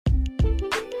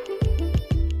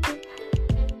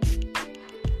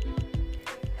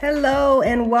Hello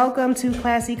and welcome to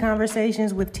Classy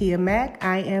Conversations with Tia Mack.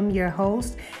 I am your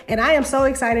host, and I am so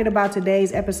excited about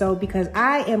today's episode because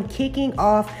I am kicking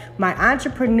off my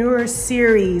entrepreneur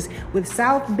series with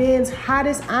South Bend's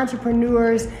hottest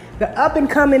entrepreneurs, the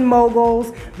up-and-coming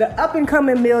moguls, the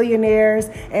up-and-coming millionaires.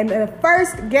 And the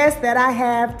first guest that I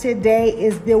have today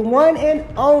is the one and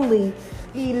only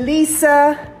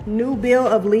Elisa Newbill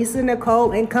of Lisa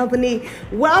Nicole and Company.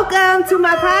 Welcome to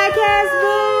my podcast,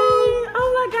 boo!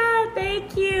 Oh my God,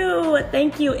 thank you.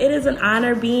 Thank you. It is an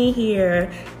honor being here.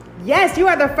 Yes, you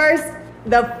are the first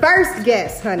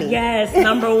guest, honey. Yes,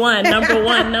 number one. Don't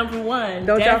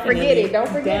y'all forget it. Don't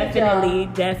forget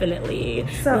it, Definitely.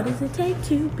 So, what does it take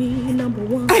to be number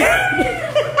one?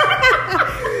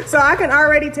 So I can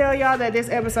already tell y'all that this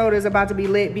episode is about to be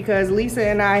lit because Lisa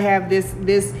and I have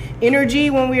this energy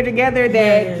when we're together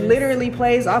that literally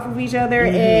plays off of each other,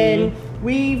 and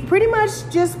we pretty much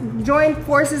just joined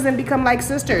forces and become like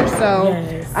sisters. So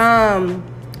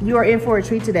you are in for a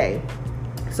treat today.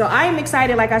 So I am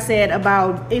excited, like I said,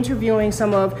 about interviewing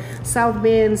some of South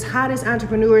Bend's hottest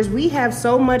entrepreneurs. We have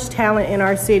so much talent in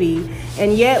our city,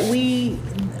 and yet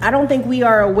I don't think we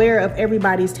are aware of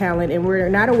everybody's talent, and we're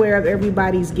not aware of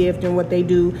everybody's gift and what they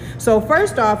do. So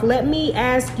first off, let me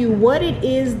ask you what it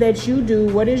is that you do.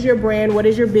 What is your brand? What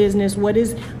is your business? What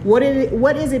is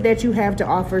it that you have to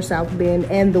offer South Bend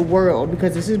and the world?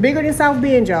 Because this is bigger than South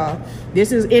Bend, y'all.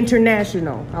 This is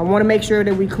international. I want to make sure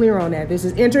that we're clear on that. This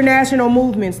is international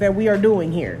movements that we are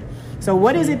doing here. So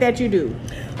what is it that you do?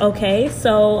 Okay,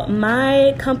 so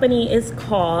my company is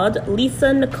called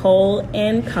Lisa Nicole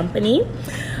and Company.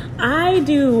 I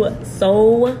do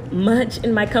so much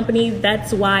in my company.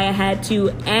 That's why I had to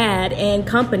add and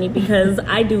company, because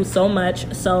I do so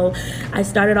much. So I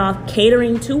started off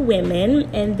catering to women,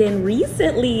 and then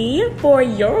recently for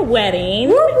your wedding,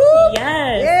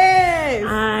 yes,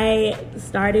 I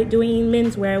started doing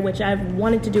menswear, which I've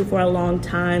wanted to do for a long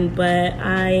time, but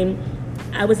I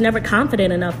was never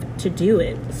confident enough to do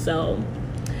it. So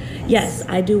yes,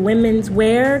 I do women's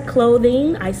wear,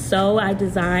 clothing. I sew, I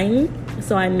design.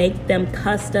 So I make them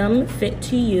custom fit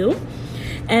to you.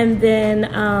 And then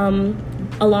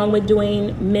along with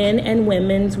doing men and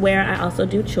women's wear, I also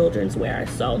do children's wear.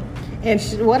 So, and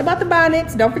what about the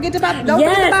bonnets? Don't forget about the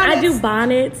bonnets. I do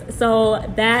bonnets. So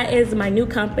that is my new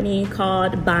company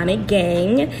called Bonnet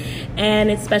Gang, and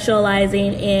it's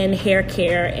specializing in hair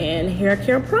care and hair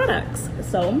care products.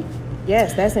 So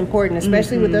yes, that's important,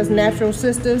 especially with us natural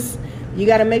sisters. You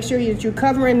got to make sure that you're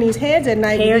covering these heads at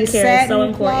night with these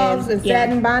satin cloths and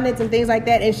satin bonnets and things like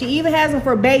that. And she even has them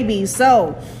for babies.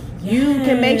 So you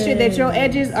can make sure that your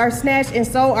edges are snatched, and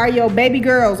so are your baby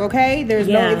girls, okay? There's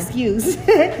no excuse.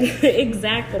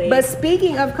 Exactly. But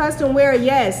speaking of custom wear,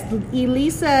 yes,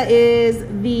 Elisa is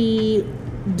the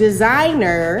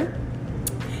designer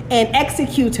and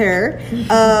executor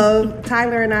of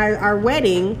Tyler and our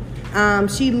wedding.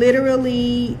 She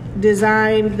literally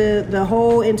designed the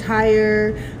whole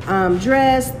entire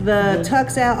dress, the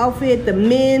tux outfit, the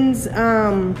men's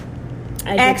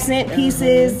accent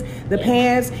pieces, the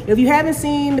pants. If you haven't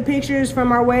seen the pictures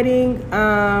from our wedding,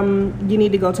 you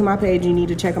need to go to my page. You need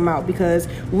to check them out because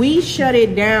we shut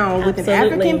it down with an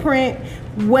African print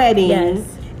wedding. Yes.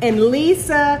 And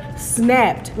Lisa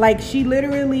snapped. Like, she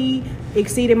literally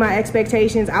exceeded my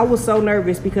expectations. I was so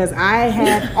nervous because all I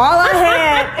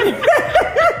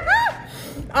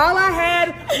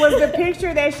had was the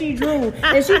picture that she drew.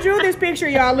 And she drew this picture,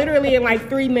 y'all, literally in like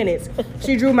 3 minutes.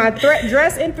 She drew my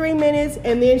dress in 3 minutes,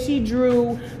 and then she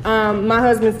drew my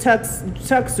husband's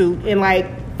tux suit in like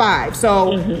 5. So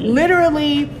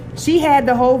literally, she had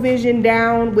the whole vision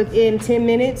down within 10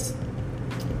 minutes.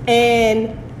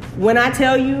 And when I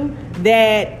tell you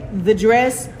that the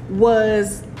dress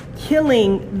was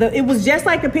killing, it was just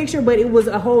like the picture, but it was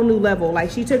a whole new level.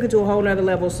 Like, she took it to a whole nother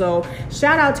level. So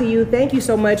shout out to you. Thank you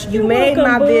so much. You made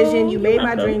my vision. You made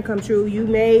my dream come true.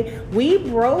 We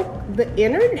broke the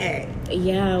internet.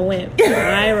 Yeah, I went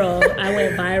viral. I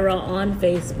went viral on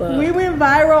Facebook. We went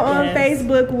viral on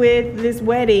Facebook with this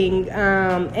wedding,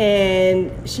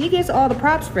 and she gets all the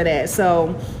props for that.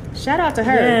 So shout out to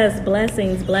her. Yes,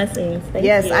 blessings. Thank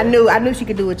you. I knew she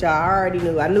could do it, y'all. I already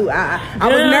knew. I was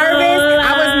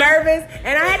nervous,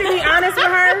 and I had to be honest with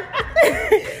her.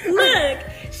 Look,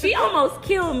 she almost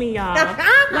killed me, y'all.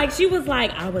 Like, she was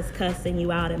like, I was cussing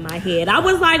you out in my head. I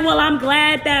was like, well, I'm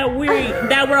glad that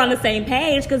we're on the same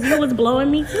page, because you was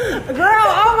blowing me too. Girl,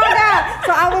 oh my God.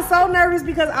 So I was so nervous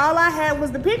because all I had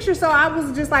was the picture. So I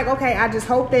was just like, okay, I just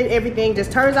hope that everything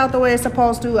just turns out the way it's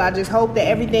supposed to. I just hope that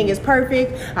everything is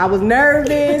perfect. I was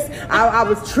nervous. I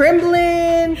was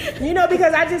trembling. You know,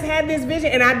 because I just had this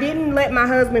vision, and I didn't let my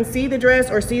husband see the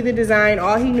dress or see the design.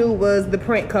 All he knew was the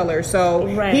print color, so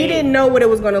he didn't know what it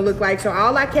was going to look like. So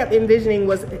all I kept envisioning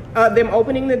was them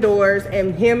opening the doors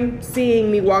and him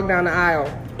seeing me walk down the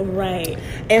aisle. Right.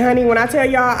 And honey, when I tell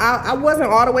y'all, I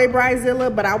wasn't all the way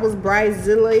Bridezilla, but I was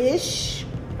Bridezilla-ish.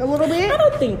 A little bit? I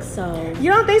don't think so. You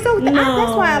don't think so? No.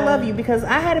 That's why I love you, because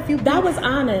I had a few. That was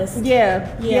honest.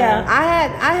 Yeah.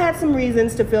 I had some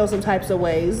reasons to feel some types of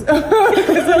ways.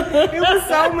 It was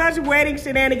so much wedding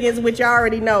shenanigans, which you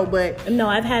already know. But no,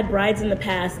 I've had brides in the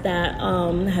past that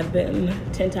have been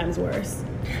 10 times worse.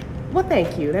 Well,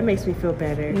 thank you. That makes me feel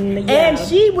better. Yeah. And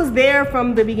she was there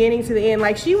from the beginning to the end.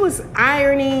 Like, she was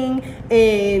ironing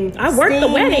and I worked the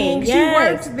wedding. She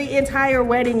worked the entire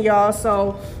wedding, y'all.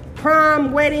 So.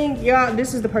 Prom, wedding, y'all,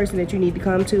 this is the person that you need to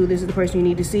come to. This is the person you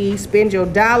need to see. Spend your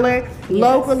dollar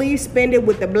locally. Spend it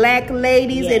with the black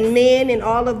ladies and men and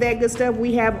all of that good stuff.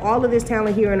 We have all of this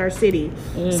talent here in our city.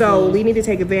 So we need to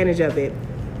take advantage of it.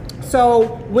 So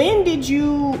when did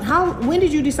you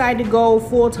decide to go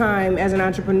full-time as an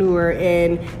entrepreneur,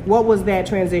 and what was that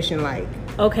transition like?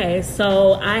 Okay,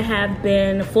 so I have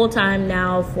been full-time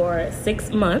now for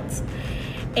 6 months.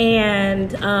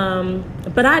 And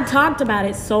but I talked about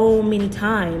it so many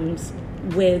times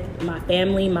with my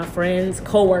family, my friends,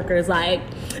 coworkers, like,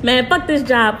 man, fuck this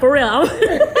job, for real.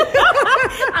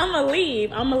 I'm gonna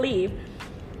leave.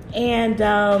 And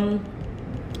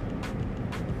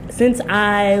since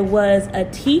I was a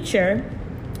teacher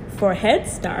for Head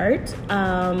Start,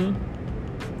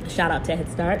 shout out to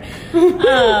Head Start.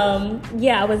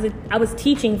 I was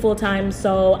teaching full time,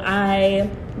 so I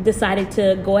decided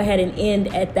to go ahead and end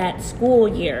at that school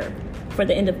year for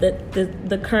the end of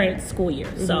the current school year.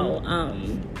 So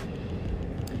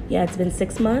it's been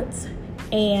 6 months.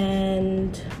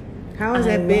 And how has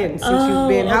that been since you've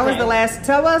been? How was the last?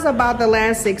 Tell us about the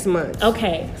last 6 months.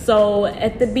 Okay, so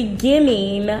at the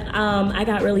beginning, I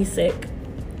got really sick,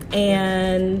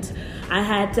 and I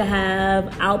had to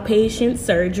have outpatient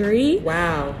surgery.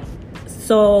 Wow.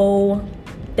 So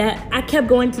that I kept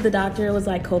going to the doctor. It was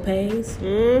like copays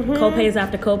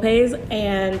after copays.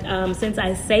 And since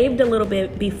I saved a little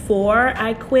bit before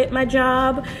I quit my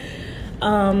job,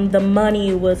 the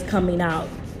money was coming out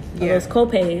of those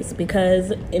copays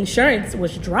because insurance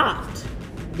was dropped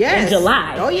in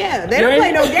July. Oh, yeah. They don't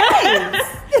play no games.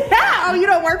 Oh, you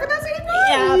don't work with us anymore?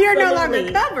 Yeah, you're no longer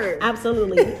covered.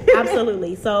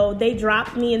 Absolutely. So they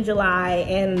dropped me in July,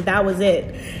 and that was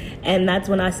it. And that's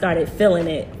when I started feeling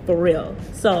it for real.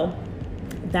 So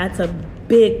that's a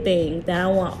big thing that I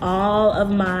want all of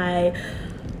my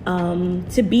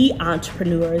to be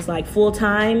entrepreneurs, like full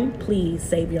time. Please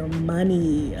save your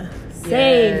money.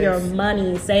 Save your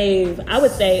money. I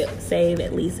would say save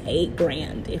at least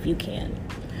 $8,000 if you can.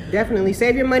 Definitely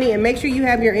save your money and make sure you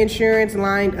have your insurance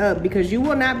lined up, because you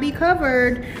will not be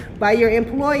covered by your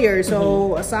employer.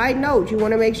 So a side note, you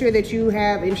want to make sure that you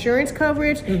have insurance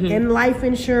coverage and life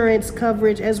insurance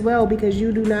coverage as well, because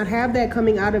you do not have that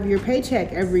coming out of your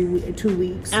paycheck every 2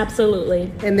 weeks. Absolutely.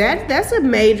 And that's a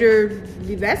major,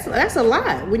 that's a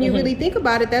lot. When you really think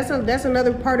about it, that's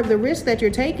another part of the risk that you're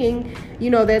taking,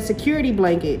 that security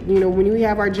blanket. When we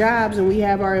have our jobs and we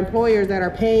have our employers that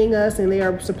are paying us and they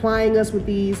are supplying us with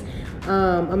these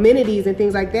amenities and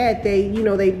things like that,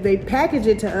 they package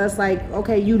it to us like,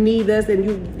 okay, you need this,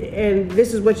 and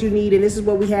this is what you need, and this is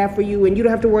what we have for you, and you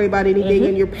don't have to worry about anything,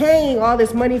 and you're paying all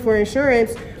this money for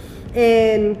insurance,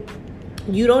 and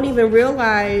you don't even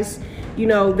realize,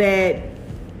 that,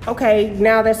 okay,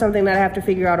 now that's something that I have to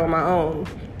figure out on my own.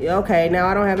 Okay, now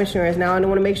I don't have insurance. Now I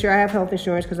want to make sure I have health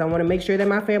insurance, because I want to make sure that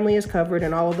my family is covered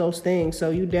and all of those things. So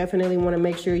you definitely want to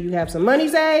make sure you have some money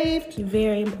saved.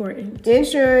 Very important.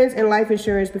 Insurance and life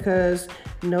insurance, because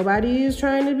nobody is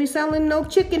trying to be selling no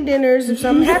chicken dinners if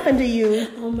something happened to you.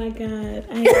 Oh my God.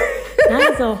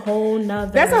 That's a whole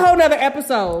nother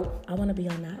episode. I want to be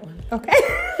on that one. Okay.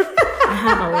 I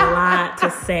have a lot to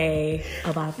say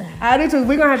about that. I do too.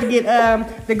 We're going to have to get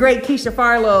the great Keisha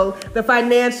Farlow, the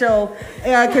financial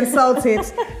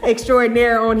consultant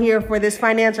extraordinaire, on here for this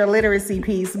financial literacy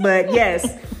piece. But yes,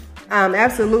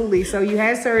 absolutely. So you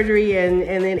had surgery and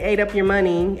then ate up your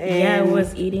money. And it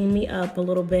was eating me up a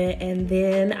little bit. And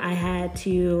then I had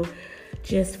to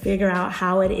just figure out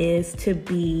how it is to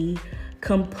be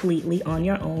completely on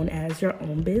your own as your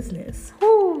own business.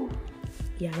 Whew.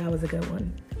 Yeah, that was a good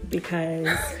one. Because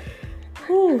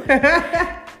you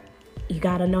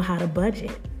gotta know how to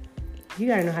budget. You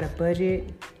gotta know how to budget.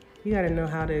 You gotta know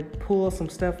how to pull some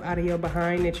stuff out of your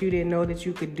behind that you didn't know that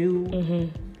you could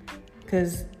do.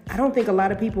 Because I don't think a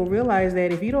lot of people realize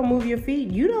that if you don't move your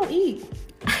feet, you don't eat.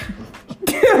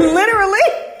 Literally.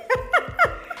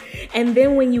 And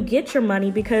then when you get your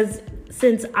money, because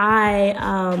since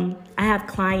I have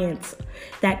clients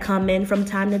that come in from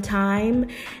time to time,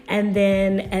 and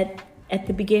then at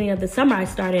the beginning of the summer, I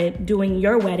started doing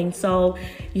your wedding. So,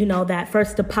 that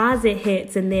first deposit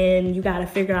hits, and then you got to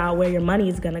figure out where your money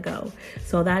is going to go.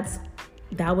 So that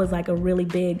was like a really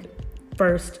big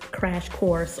first crash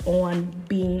course on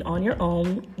being on your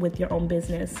own with your own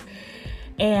business.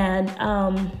 And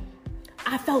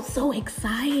I felt so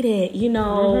excited,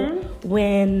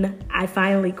 when I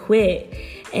finally quit,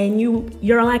 and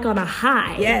you're like on a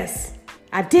high. Yes.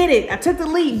 I did it. I took the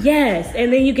leap. Yes.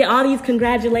 And then you get all these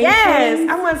congratulations. Yes.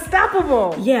 I'm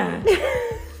unstoppable. Yeah.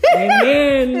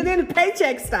 Amen. And then the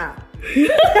paycheck stopped.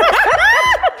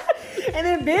 And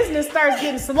then business starts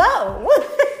getting slow.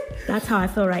 That's how I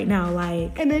feel right now.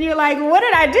 And then you're like, what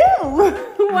did I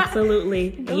do?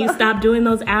 Absolutely. And you stop doing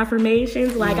those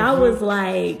affirmations. I was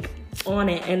on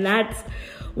it. And that's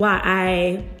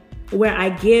why where I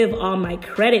give all my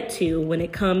credit to when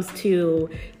it comes to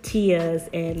Tia's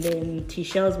and then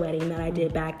T-Shell's wedding that I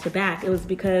did back to back. It was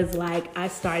because I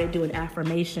started doing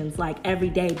affirmations every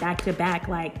day, back to back.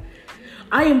 I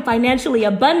am financially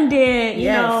abundant, you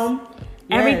know.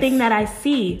 Everything that I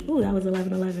see. Ooh, that was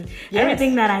 11:11. Yes.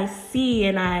 Everything that I see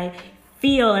and I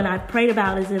feel and I've prayed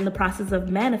about is in the process of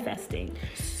manifesting.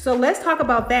 So let's talk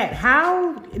about that.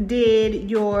 How did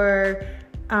your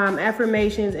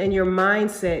affirmations and your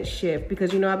mindset shift?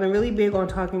 Because, I've been really big on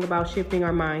talking about shifting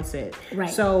our mindset. Right.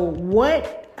 So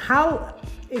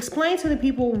explain to the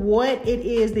people what it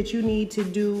is that you need to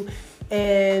do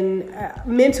and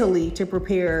mentally to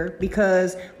prepare,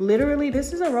 because literally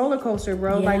this is a roller coaster,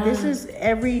 bro. Yeah. This is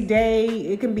every day.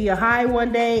 It can be a high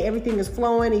one day, everything is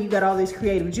flowing and you got all these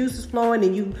creative juices flowing,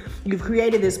 and you've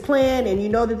created this plan and you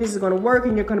know that this is going to work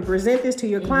and you're going to present this to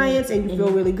your clients and you feel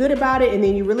really good about it, and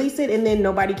then you release it and then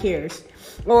nobody cares,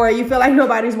 or you feel like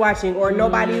nobody's watching, or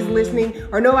nobody's listening,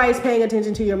 or nobody's paying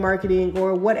attention to your marketing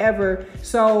or whatever.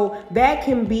 So that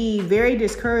can be very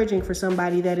discouraging for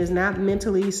somebody that is not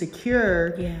mentally secure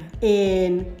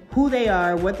in who they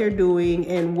are, what they're doing,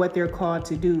 and what they're called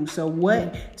to do. So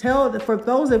for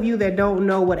those of you that don't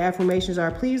know what affirmations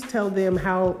are, please tell them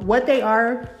what they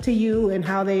are to you and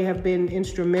how they have been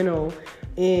instrumental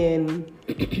in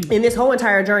this whole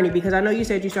entire journey. Because I know you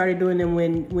said you started doing them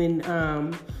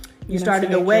when you started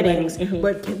the weddings,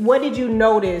 but what did you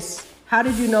notice? How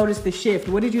did you notice the shift?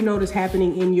 What did you notice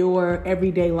happening in your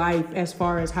everyday life as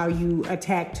far as how you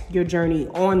attacked your journey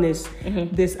on this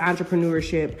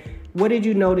entrepreneurship? What did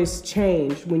you notice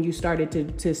change when you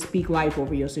started to speak life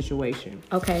over your situation?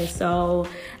 Okay, so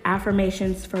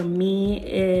affirmations for me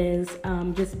is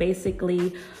just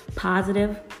basically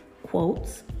positive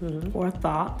quotes or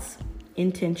thoughts,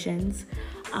 intentions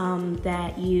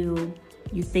that you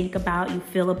think about, you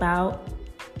feel about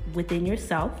within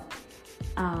yourself.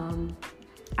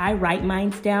 I write mine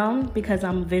down because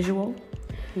I'm visual.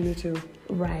 Me too.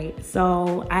 Right.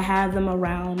 So I have them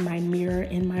around my mirror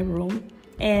in my room.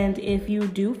 And if you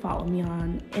do follow me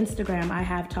on Instagram, I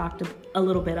have talked a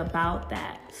little bit about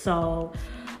that. So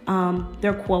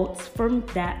they're quotes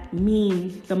that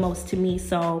mean the most to me.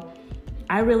 So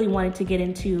I really wanted to get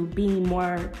into being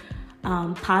more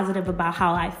positive about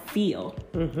how I feel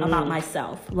about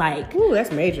myself. Ooh,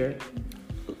 that's major.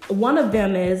 One of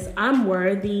them is I'm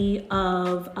worthy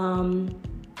of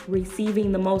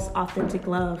receiving the most authentic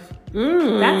love.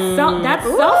 That's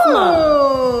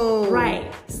self-love.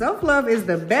 Right. Self-love is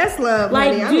the best love,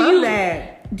 honey. I love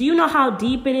that. Do you know how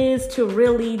deep it is to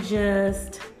really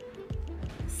just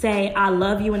say, I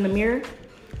love you in the mirror?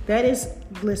 That is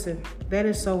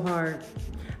so hard.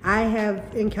 I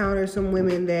have encountered some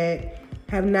women that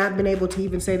have not been able to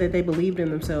even say that they believed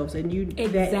in themselves. And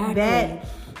that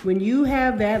when you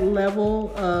have that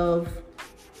level of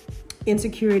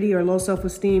insecurity or low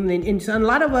self-esteem, and a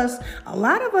lot of us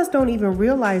don't even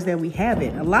realize that we have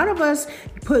it. A lot of us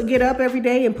get up every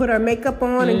day and put our makeup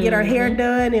on and get our hair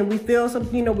done, and we feel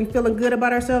we feeling good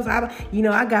about ourselves.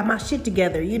 I got my shit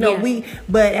together.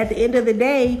 But at the end of the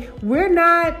day, we're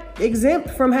not exempt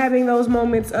from having those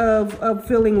moments of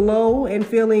feeling low and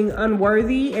feeling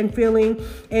unworthy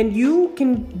and you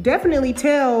can definitely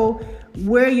tell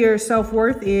where your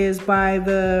self-worth is by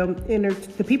the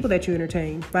people that you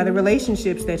entertain, by the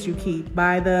relationships that you keep,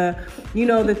 by the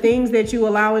things that you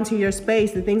allow into your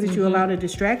space, the things that you allow to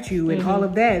distract you, and all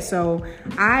of that. So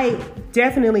I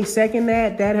definitely second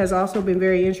that. That has also been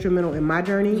very instrumental in my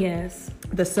journey. Yes.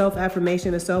 The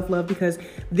self-affirmation, the self-love, because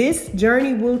this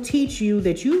journey will teach you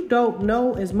that you don't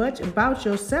know as much about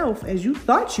yourself as you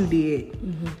thought you did.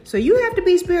 So you have to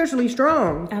be spiritually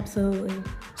strong. Absolutely.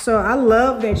 So I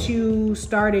love that you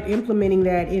started implementing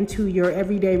that into your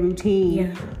everyday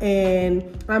routine. Yeah.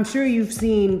 And I'm sure you've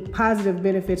seen positive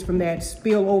benefits from that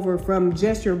spill over from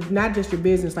not just your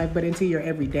business life, but into your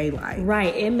everyday life.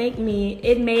 Right. It made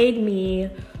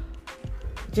me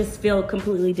just feel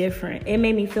completely different. It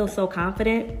made me feel so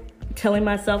confident, telling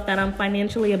myself that I'm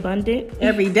financially abundant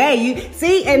every day. You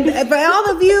see, and for all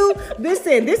of you,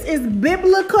 listen, this is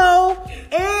biblical,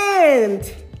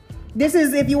 and this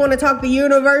is, if you want to talk the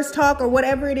universe talk or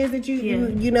whatever it is that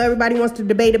you know, everybody wants to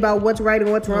debate about what's right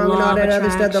and what's wrong and all that other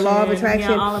stuff, the law of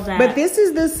attraction. Yeah, all of that. But this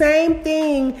is the same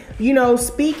thing, you know,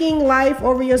 speaking life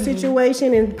over your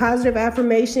situation and positive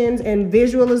affirmations and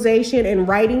visualization and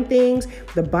writing things.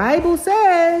 The Bible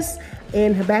says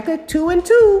in Habakkuk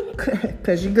 2:2,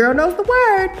 because your girl knows the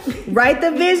word, write the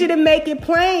vision and make it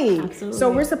plain. Absolutely. So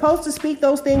we're supposed to speak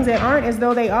those things that aren't as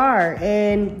though they are.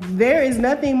 And there is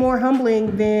nothing more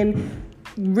humbling than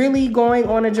really going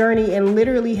on a journey and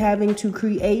literally having to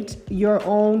create your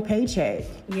own paycheck.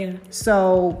 Yeah.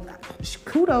 So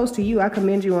kudos to you. I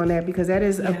commend you on that, because that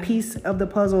is a piece of the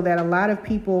puzzle that a lot of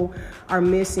people are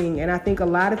missing. And I think a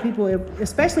lot of people,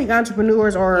 especially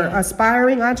entrepreneurs or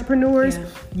aspiring entrepreneurs,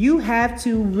 you have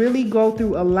to really go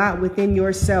through a lot within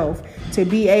yourself to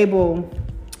be able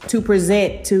to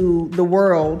present to the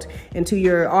world and to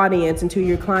your audience and to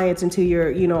your clients and to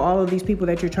your, you know, all of these people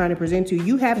that you're trying to present to.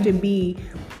 You have to be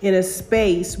in a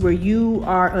space where you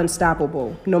are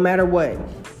unstoppable, no matter what.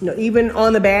 You know, even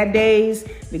on the bad days,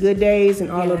 the good days,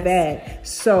 and all of that.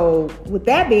 So with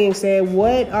that being said,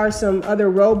 what are some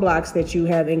other roadblocks that you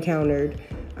have encountered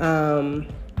on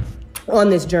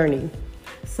this journey?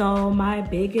 So my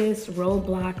biggest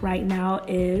roadblock right now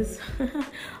is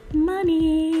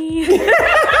money.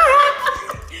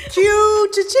 Choo,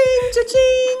 cha-ching,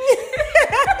 cha-ching.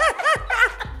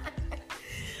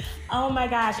 Oh my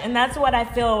gosh. And that's what I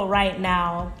feel right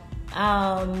now.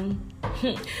 I'm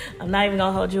not even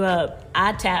gonna hold you up.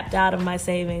 I tapped out of my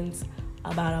savings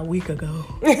about a week ago.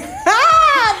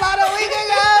 About a week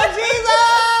ago,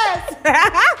 Jesus!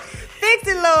 Fix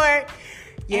it, Lord.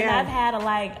 Yeah. And I've had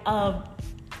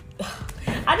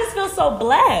I just feel so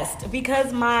blessed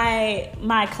because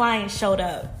my client showed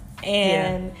up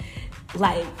and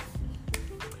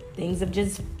things have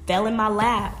just fell in my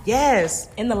lap. Yes.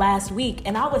 In the last week,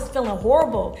 and I was feeling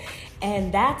horrible,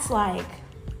 and that's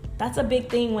a big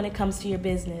thing when it comes to your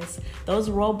business. Those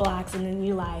roadblocks, and then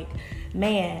you like,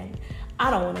 man,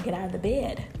 I don't want to get out of the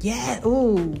bed. Yeah.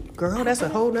 Ooh, girl, that's a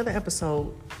whole nother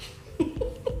episode.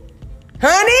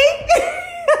 Honey?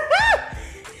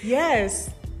 Yes.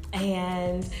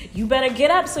 And you better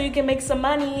get up so you can make some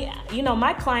money. You know,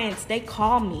 my clients, they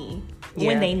call me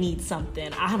when they need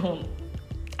something.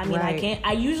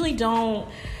 I usually don't,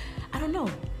 I don't know.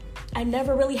 I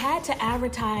never really had to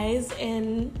advertise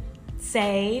and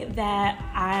say that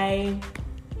I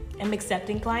am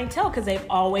accepting clientele because they've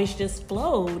always just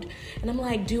flowed. And I'm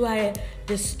like, do I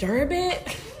disturb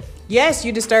it? Yes,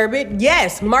 you disturb it.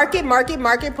 Yes, market,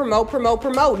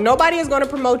 promote. Nobody is going to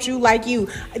promote you like you.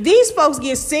 These folks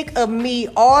get sick of me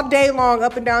all day long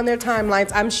up and down their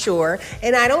timelines, I'm sure.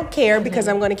 And I don't care because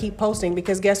I'm going to keep posting,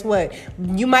 because guess what?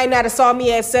 You might not have saw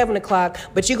me at 7 o'clock,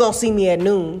 but you're going to see me at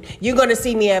noon. You're going to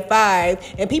see me at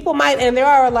 5. And people might, and there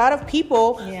are a lot of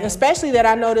people, especially that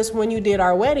I noticed when you did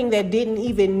our wedding, that didn't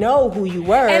even know who you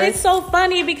were. And it's so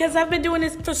funny because I've been doing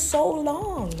this for so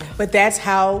long. But that's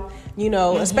how... You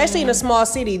know, especially in a small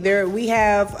city, we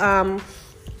have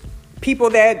people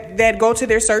that go to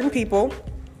their certain people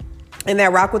and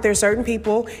that rock with their certain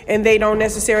people, and they don't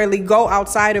necessarily go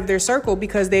outside of their circle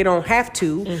because they don't have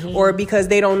to, or because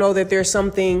they don't know that there's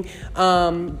something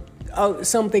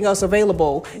else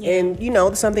available, and you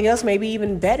know, something else may be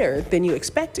even better than you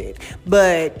expected,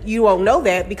 but you won't know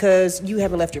that because you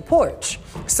haven't left your porch.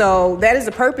 So that is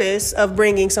the purpose of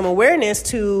bringing some awareness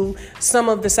to some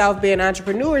of the South Bend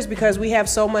entrepreneurs, because we have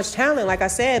so much talent, like I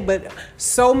said, but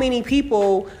so many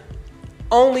people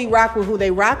only rock with who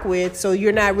they rock with, so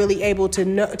you're not really able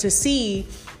to see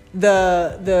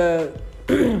the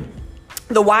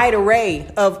the wide array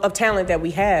of talent that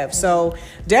we have. So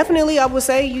definitely I would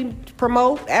say you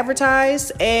promote,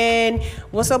 advertise, and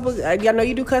what's up with, I know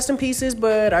you do custom pieces,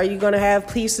 but are you going to have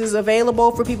pieces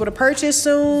available for people to purchase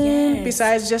soon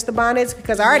besides just the bonnets?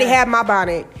 Because I already have my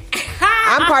bonnet.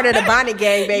 I'm part of the bonnet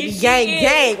gang, baby.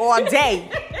 Gang all day.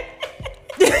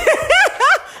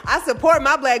 I support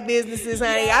my black businesses,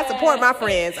 honey. I support my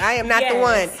friends. I am not the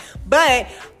one. But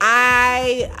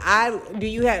I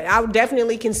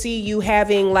definitely can see you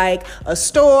having like a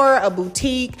store, a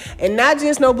boutique, and not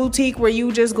just no boutique where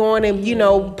you just going and, you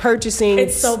know, purchasing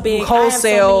it's so big.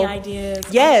 Wholesale. I have so many ideas.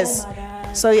 Yes. Oh my God.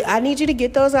 So I need you to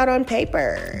get those out on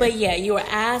paper. But yeah, you were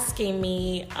asking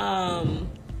me,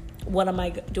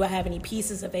 do I have any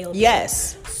pieces available?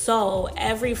 Yes. So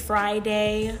every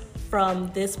Friday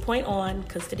from this point on,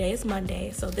 because today is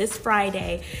Monday, so this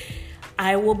Friday,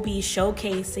 I will be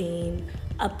showcasing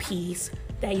a piece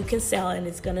that you can sell, and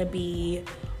it's going to be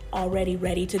already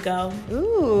ready to go.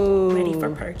 Ooh. Ready for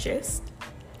purchase.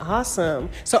 Awesome.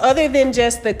 So other than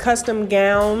just the custom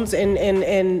gowns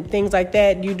and things like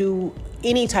that, you do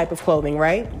any type of clothing,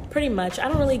 right? Pretty much. I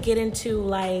don't really get into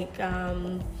like...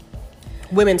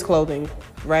 women's clothing,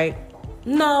 right?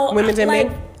 No. Women's and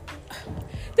men?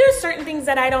 There's certain things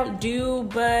that I don't do,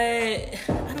 but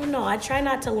I don't know. I try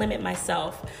not to limit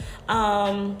myself.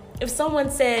 If someone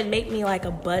said make me like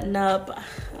a button up,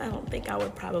 I don't think I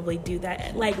would probably do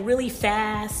that. Like really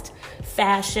fast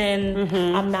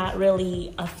fashion, I'm not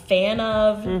really a fan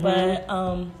of, but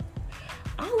I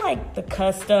like the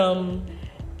custom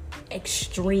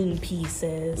extreme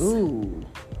pieces. Ooh.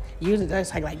 Usually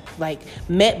that's like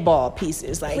Met Ball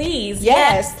pieces. Like, please,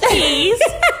 yes, please.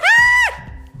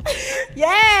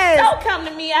 Yes. Don't come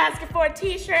to me asking for a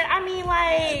t-shirt. I mean,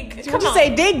 like, come on.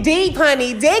 Say dig deep,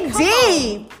 honey. Dig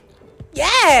deep.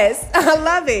 Yes. I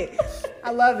love it.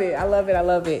 I love it. I love it. I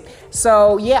love it.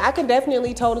 So yeah, I can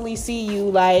definitely totally see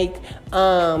you like,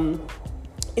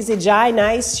 is it Jai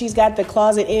Nice? She's got the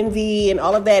Closet Envy and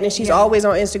all of that, and she's always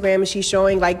on Instagram, and she's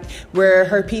showing like where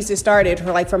her pieces started,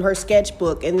 like from her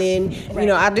sketchbook, and then you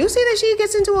know I do see that she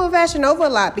gets into a Fashion Nova a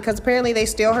lot because apparently they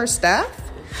steal her stuff.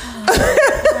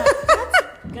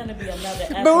 Gonna be another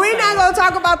episode. But we're not gonna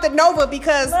talk about the Nova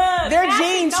because their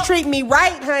jeans Nova treat me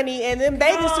right, honey, and them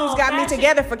bathing suits got me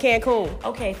together for Cancun.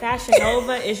 Okay, Fashion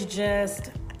Nova is just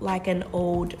like an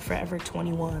old Forever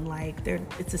 21. Like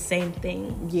it's the same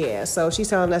thing. Yeah, so she's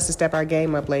telling us to step our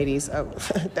game up, ladies.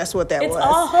 That's what that was. It's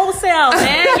all wholesale,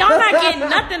 man. Y'all not getting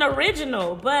nothing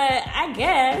original, but I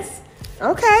guess.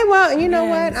 Okay, well, you know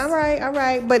what? All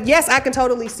right. But yes, I can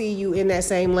totally see you in that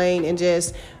same lane and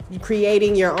just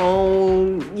creating your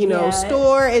own, you know,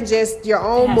 store and just your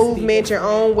own movement, your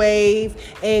own wave.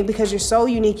 And because you're so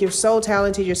unique, you're so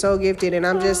talented, you're so gifted, and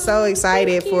I'm just so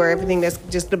excited for everything that's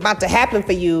just about to happen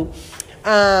for you.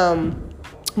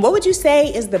 What would you say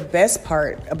is the best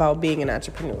part about being an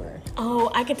entrepreneur?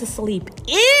 Oh, I get to sleep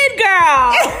in,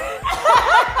 girl.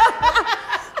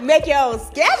 Make your own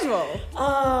schedule.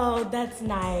 Oh, that's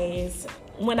nice.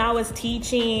 When I was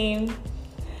teaching,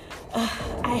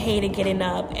 I hated getting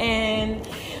up. And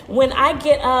when I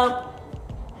get up,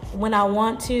 when I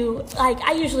want to, like,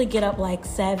 I usually get up like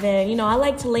 7. You know, I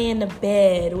like to lay in the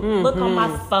bed, look on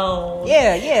my phone.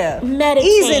 Yeah. Meditate.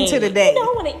 Ease into the day. You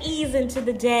know, I want to ease into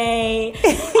the day.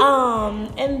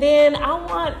 And then I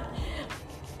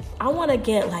want to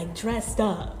get like dressed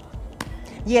up.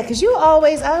 Yeah, because you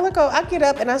always, I get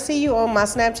up and I see you on my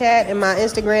Snapchat and my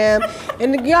Instagram.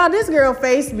 And y'all, this girl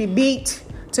face be beat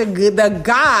to the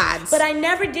gods. But I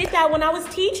never did that when I was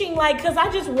teaching, like, because I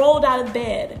just rolled out of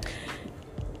bed.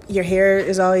 Your hair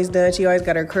is always done. She always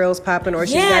got her curls popping, or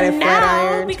she's got it flat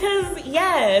ironed. Because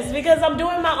I'm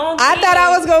doing my own thing. I thought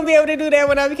I was going to be able to do that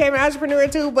when I became an entrepreneur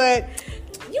too, but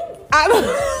I work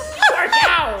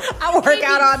out. I work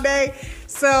out all day.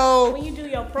 So when you do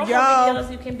your promo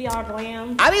videos, you can be all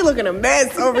glam. I be looking a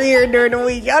mess over here during the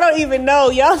week. Y'all don't even know.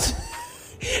 Y'all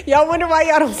wonder why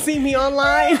y'all don't see me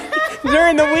online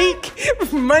during the week,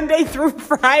 Monday through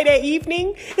Friday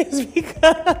evening. It's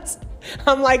because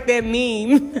I'm like that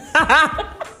meme.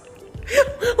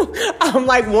 I'm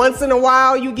like, once in a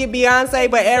while you get Beyonce,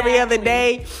 but every other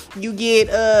day you get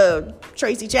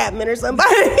Tracy Chapman or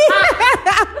somebody.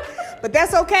 But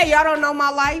that's okay. Y'all don't know my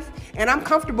life, and I'm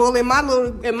comfortable in my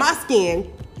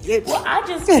skin. Well, I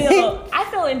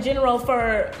feel in general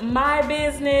for my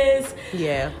business.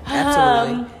 Yeah,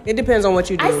 absolutely. It depends on what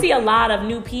you do. I see a lot of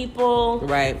new people.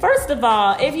 Right. First of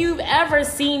all, if you've ever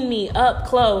seen me up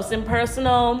close and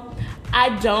personal, I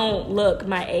don't look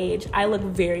my age. I look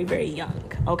very, very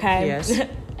young. Okay. Yes.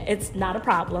 It's not a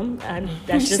problem.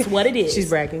 That's just what it is. She's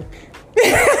bragging.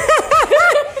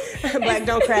 Black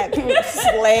don't crack.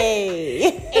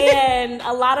 Slay. And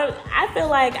I feel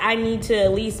like I need to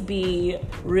at least be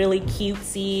really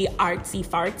cutesy, artsy,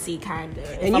 fartsy kind of.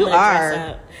 And you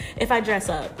are. If I dress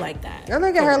up like that. I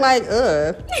look at her like,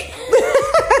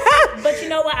 But you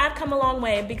know what? I've come a long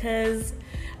way because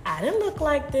I didn't look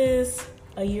like this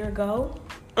a year ago.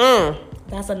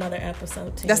 That's another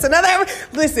episode too.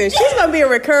 Listen, she's gonna be a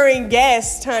recurring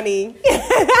guest, honey.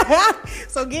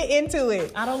 So get into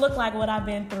it. I don't look like what I've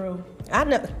been through. I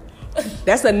know.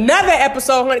 That's another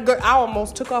episode, honey. Girl, I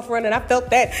almost took off running. I felt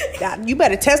that. You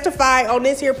better testify on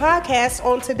this here podcast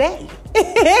on today.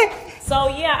 So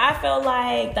yeah, I feel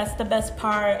like that's the best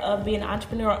part of being an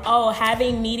entrepreneur. Oh,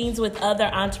 having meetings with other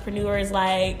entrepreneurs,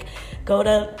 like go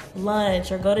to lunch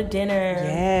or go to dinner.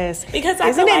 Yes. Because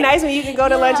isn't it nice when you can go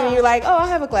to lunch and you're like, oh, I'll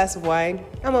have a glass of wine.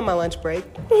 I'm on my lunch break.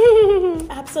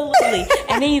 Absolutely.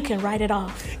 And then you can write it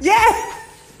off. Yeah.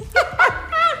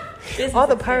 All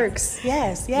the perks.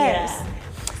 Yes. Yeah.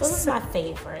 So this is my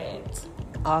favorite.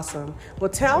 Awesome. Well,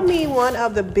 tell me one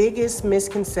of the biggest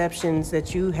misconceptions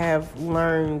that you have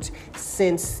learned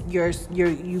since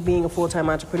you being a full-time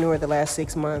entrepreneur the last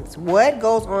 6 months. What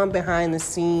goes on behind the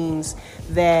scenes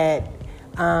that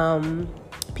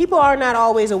people are not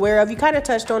always aware of? You kind of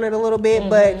touched on it a little bit,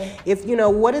 but if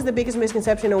what is the biggest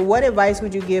misconception, and what advice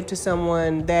would you give to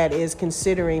someone that is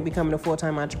considering becoming a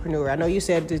full-time entrepreneur? I know you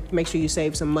said to make sure you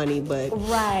save some money, but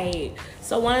right.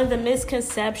 So one of the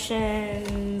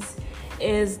misconceptions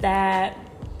is that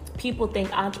people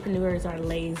think entrepreneurs are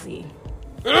lazy.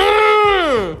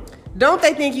 Don't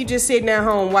they think you just sitting at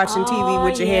home watching TV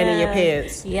with your hand in your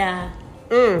pants? Yeah,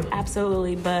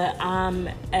 absolutely. But I'm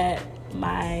at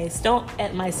my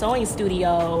sewing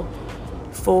studio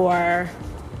for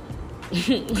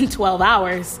 12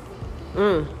 hours.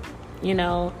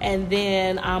 And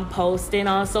then I'm posting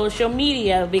on social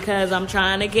media because I'm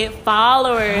trying to get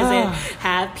followers and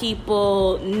have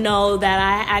people know that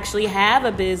I actually have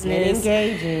a business. And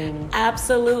engaging.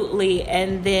 Absolutely.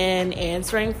 And then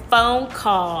answering phone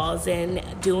calls and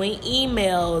doing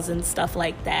emails and stuff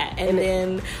like that. And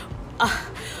then,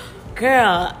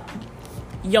 girl,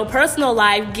 your personal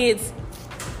life gets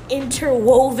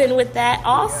interwoven with that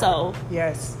also.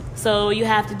 Yes. So you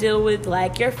have to deal with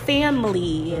like your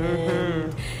family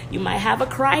and you might have a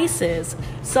crisis.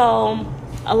 So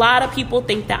a lot of people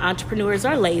think that entrepreneurs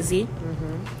are lazy.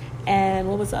 And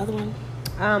what was the other one?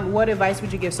 What advice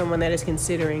would you give someone that is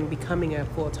considering becoming a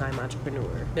full-time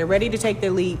entrepreneur? They're ready to take their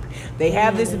leap. They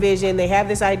have this vision. They have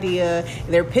this idea.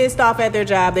 They're pissed off at their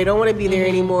job. They don't want to be there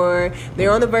anymore. They're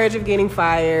on the verge of getting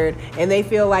fired. And they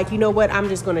feel like, you know what? I'm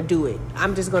just going to do it.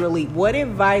 I'm just going to leap. What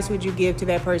advice would you give to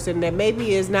that person that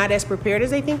maybe is not as prepared as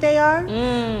they think they are?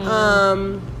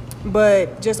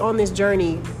 But just on this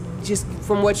journey, just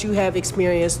from what you have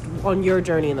experienced on your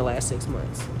journey in the last 6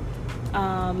 months?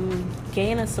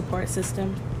 Gain a support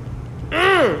system.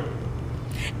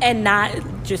 And not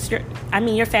just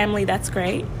your family, that's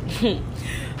great.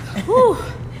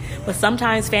 But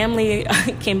sometimes family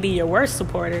can be your worst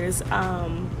supporters.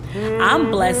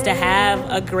 I'm blessed to have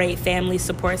a great family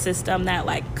support system that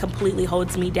like completely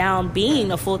holds me down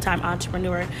being a full-time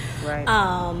entrepreneur. Right.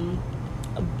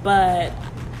 But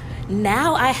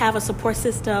now I have a support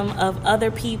system of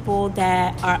other people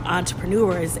that are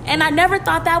entrepreneurs, and I never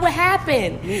thought that would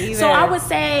happen. Me either. So I would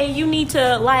say you need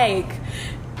to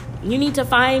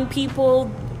find people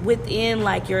within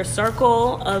like your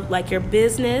circle of like your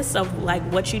business of like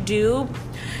what you do,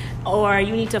 or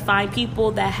you need to find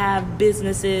people that have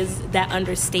businesses that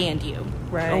understand you,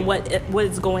 right? And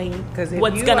what's going to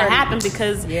happen,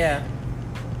 because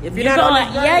if you're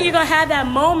gonna have that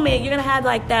moment. You're gonna have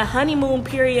like that honeymoon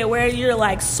period where you're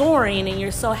like soaring and you're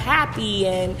so happy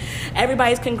and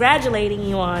everybody's congratulating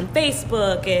you on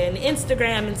Facebook and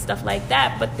Instagram and stuff like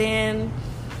that. But then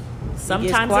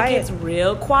sometimes it gets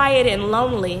real quiet and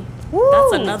lonely. Woo.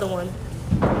 That's another one.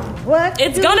 What?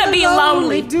 It's gonna be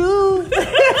lonely, dude. It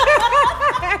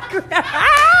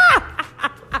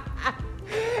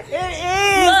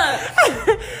is. Look,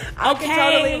 I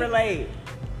can totally relate.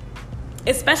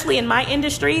 Especially in my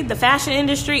industry, the fashion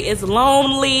industry is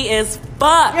lonely as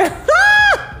fuck.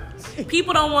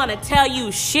 People don't want to tell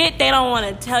you shit. They don't want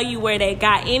to tell you where they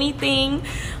got anything.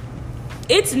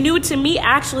 It's new to me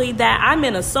actually that I'm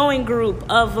in a sewing group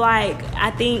of like,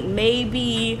 I think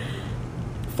maybe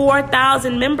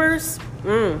 4,000 members.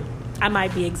 I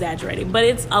might be exaggerating, but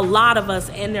it's a lot of us,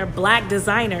 and they're Black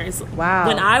designers. Wow.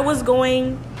 When I was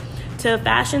going to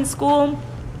fashion school,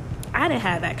 I didn't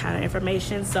have that kind of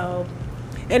information, so...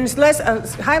 And let's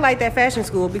highlight that fashion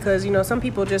school, because, some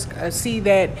people just see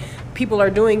that people are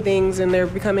doing things and they're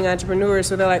becoming entrepreneurs.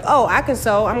 So they're like, oh, I can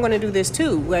sew. I'm going to do this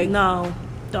too. Like, no,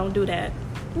 don't do that.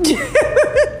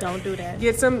 Don't do that.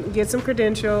 Get some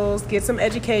credentials, get some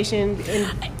education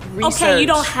and research. Okay, you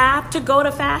don't have to go to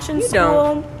fashion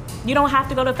school. You don't have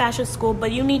to go to fashion school,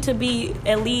 but you need to be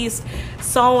at least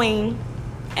sewing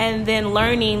and then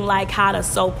learning like how to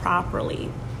sew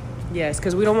properly. Yes,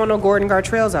 because we don't want no Gordon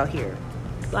Gartrells out here.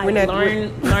 Like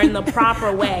learn the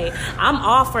proper way. I'm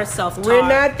all for self-taught. We're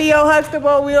not Theo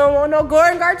Huxtable. We don't want no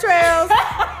Gordon Gartrells.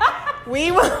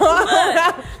 We want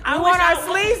our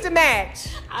sleeves to match.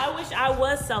 I wish I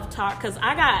was self-taught, because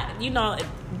I got,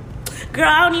 Girl,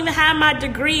 I don't even have my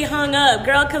degree hung up,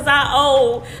 girl, because I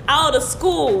owe the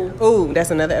school. Ooh,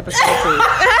 that's another episode too.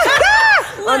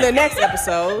 On the next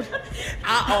episode,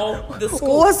 I owe the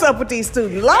school. What's up with these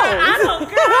student loans? I don't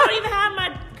even have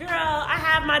I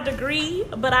have my degree,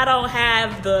 but I don't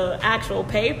have the actual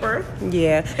paper.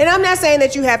 Yeah, and I'm not saying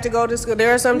that you have to go to school.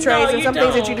 There are some trades and some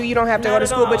things that you don't have to go to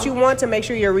school, but you want to make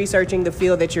sure you're researching the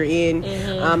field that you're in,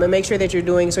 and make sure that you're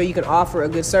doing so you can offer a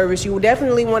good service. You will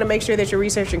definitely want to make sure that you're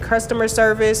researching customer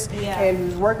service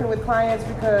and working with clients,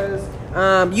 because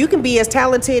you can be as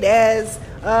talented as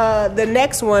the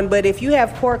next one, but if you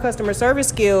have poor customer service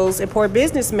skills and poor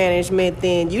business management,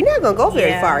 then you're not going to go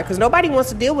very far, because nobody wants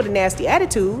to deal with a nasty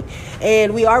attitude,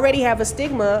 and we already have a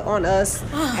stigma on us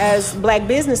as black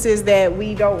businesses that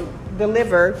we don't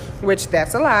deliver, which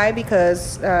that's a lie,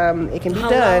 because it can be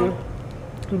done.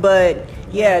 But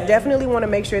definitely want to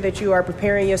make sure that you are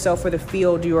preparing yourself for the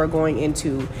field you are going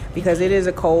into, because it is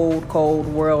a cold, cold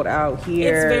world out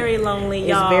here. It's very lonely,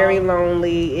 y'all. It's very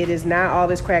lonely. It is not all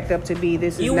this cracked up to be.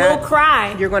 You will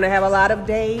cry. You're going to have a lot of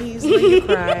days where you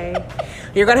cry.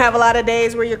 You're going to have a lot of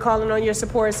days where you're calling on your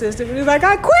support system. And you're like,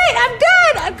 I quit. I'm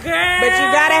done. But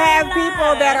you got to have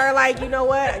people that are like, you know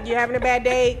what? You're having a bad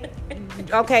day.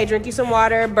 Okay, drink you some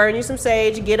water, burn you some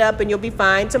sage, get up, and you'll be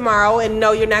fine tomorrow. And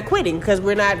no, you're not quitting, because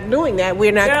we're not doing that.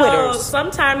 We're not quitters.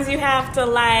 Sometimes you have to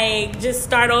just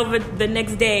start over the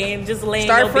next day and just lay in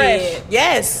your fresh. bed.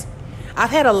 Yes,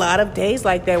 I've had a lot of days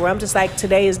like that where I'm just like,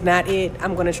 today is not it.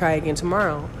 I'm gonna try again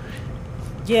tomorrow.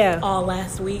 Yeah. All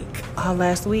last week.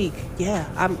 Yeah,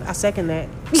 I second that.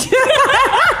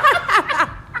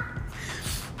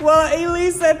 Well,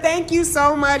 Elisa, thank you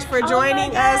so much for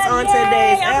joining us on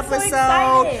today's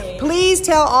episode. Please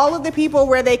tell all of the people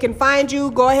where they can find you.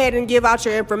 Go ahead and give out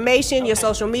your information, your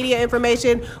social media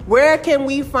information. Where can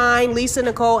we find Lisa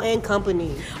Nicole and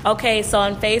Company? Okay, so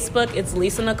on Facebook, it's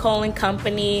Lisa Nicole and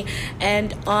Company.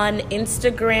 And on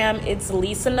Instagram, it's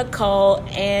Lisa Nicole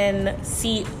and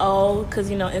CO,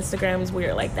 because, Instagram is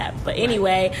weird like that. But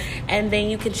anyway, and then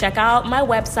you can check out my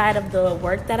website of the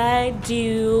work that I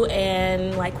do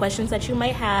and questions that you may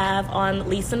have on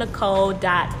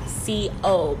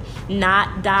lisanicole.co,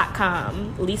 not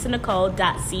 .com.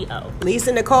 lisanicole.co.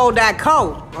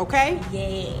 lisanicole.co, okay?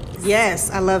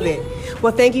 Yes, I love it.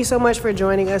 Well, thank you so much for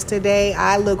joining us today.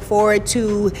 I look forward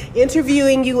to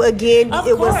interviewing you again.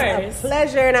 It was a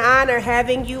pleasure and an honor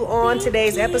having you on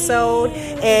today's episode,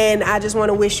 and I just want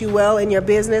to wish you well in your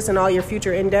business and all your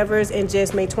future endeavors, and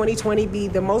just may 2020 be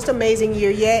the most amazing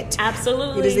year yet.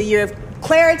 Absolutely. It is the year of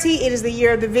clarity. It is the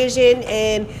year of the vision,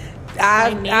 and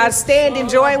I stand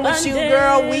enjoying with you,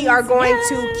 girl. We are going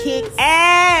to kick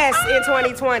ass in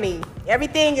 2020.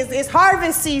 Everything it's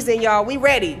harvest season, y'all. We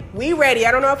ready.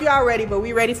 I don't know if y'all ready, but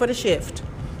we ready for the shift.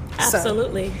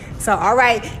 Absolutely. So all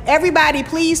right, everybody,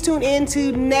 please tune in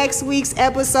to next week's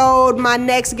episode. My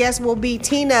next guest will be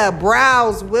Tina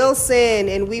Browse Wilson,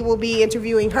 and we will be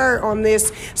interviewing her on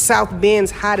this South Bend's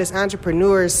Hottest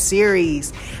Entrepreneurs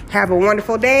series. Have a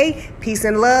wonderful day. Peace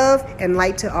and love and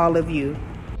light to all of you.